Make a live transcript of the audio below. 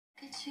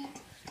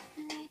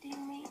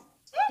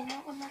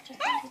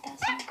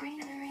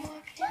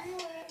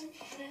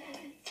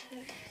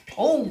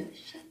Ω!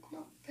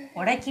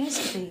 Ωραία κίνηση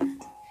αυτή.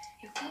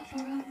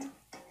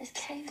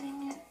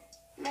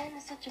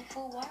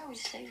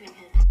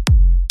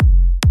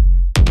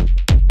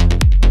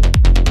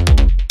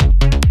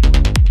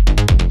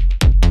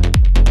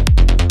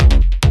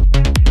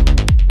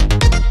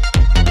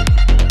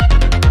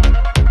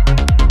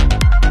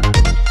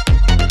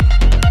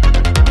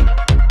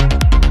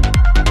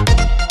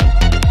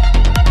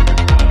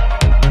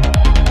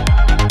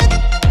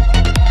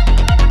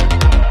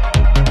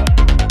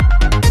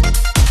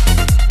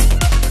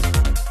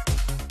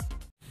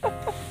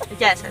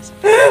 Γεια σας.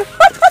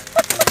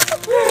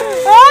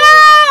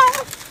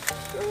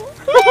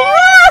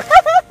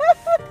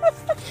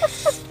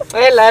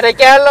 Έλα ρε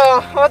κι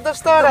άλλο,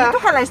 όντως τώρα. Δεν το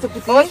χαλάει το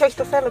κουτί. Όχι, όχι,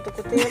 το θέλω το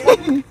κουτί.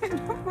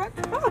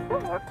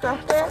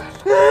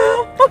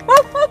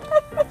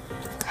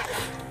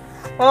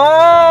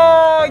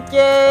 Οκ.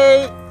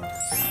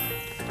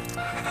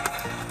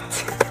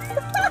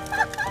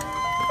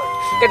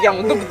 Καρδιά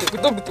μου, ντουκ ντουκ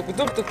ντουκ ντουκ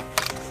ντουκ ντουκ.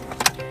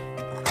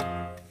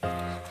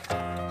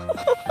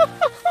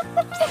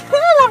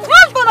 Έλα,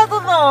 βγάλ' το να το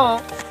δω.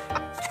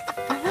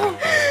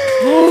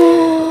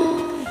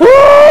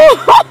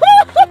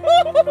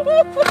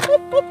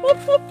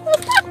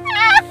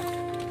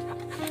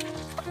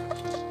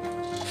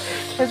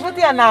 Πες μου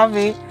ότι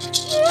ανάβει.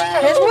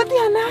 Πες μου ότι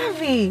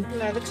ανάβει.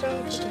 Ναι, δεν ξέρω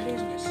αν το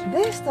ρίζεις.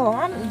 Δες το,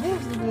 αν δεν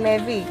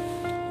δουλεύει.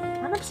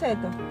 Άναψέ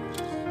το.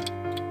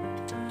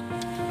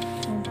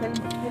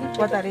 Θέλει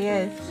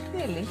μπαταρίες.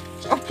 Θέλει.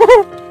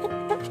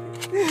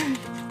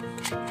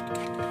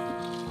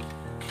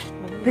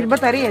 Θέλει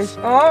μπαταρίες.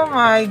 Oh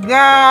my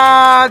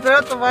god.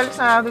 Τώρα το βάλεις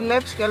να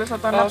δουλέψει και όλες θα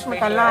το ανάψουμε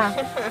καλά.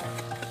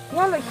 Τι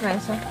άλλο έχει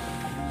μέσα.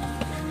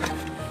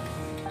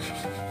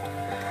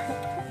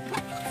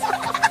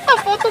 Το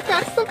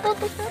φωτοκάρτς.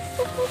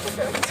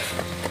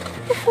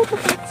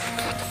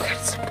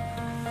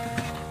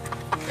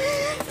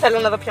 Θέλω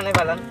να δω ποιον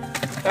έβαλαν.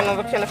 Θέλω να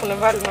δω ποιον έχουν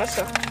βάλει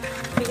μέσα.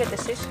 Φύγετε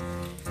εσείς.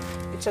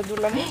 Η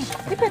τσαντούλα μου.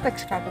 Τι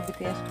πέταξε κάτω ο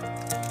BTS.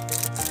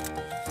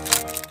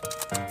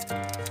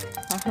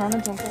 Αχα,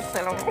 να τον πω.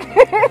 Θέλω μου.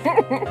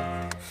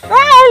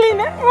 Άλλη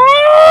είναι.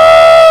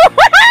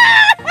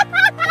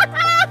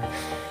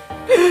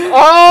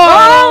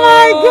 Oh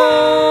my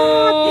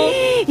god.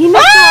 Είναι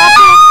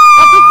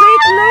από το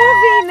fake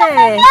love είναι.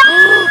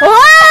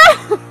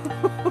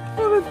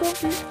 Δεν το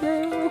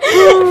πιστεύω.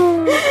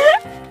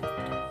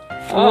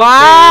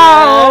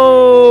 Wow.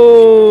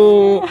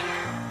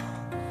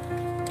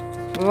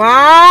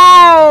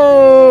 Wow.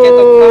 Και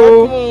το κάρτ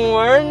μου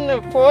earn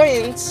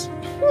points.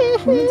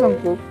 Δεν τον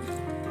πω.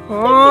 Oh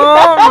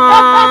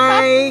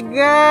my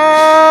god.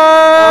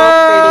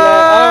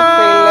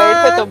 Όφιλε,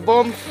 ήρθε το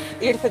bomb.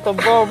 Ήρθε το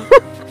bomb.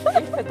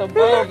 Ήρθε το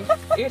bomb.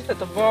 Ήρθε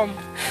το bomb.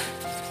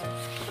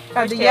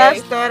 Άντε, γεια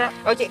σου τώρα.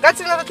 Οκ,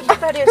 κάτσε να δω τι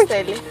μπαταρίες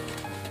θέλει.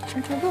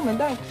 Θα δούμε,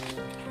 εντάξει.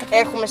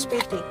 Έχουμε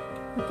σπίτι.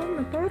 Θα πάμε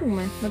να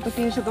πάρουμε. Να το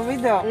κλείσω το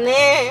βίντεο.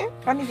 Ναι.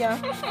 Κάνει γεια.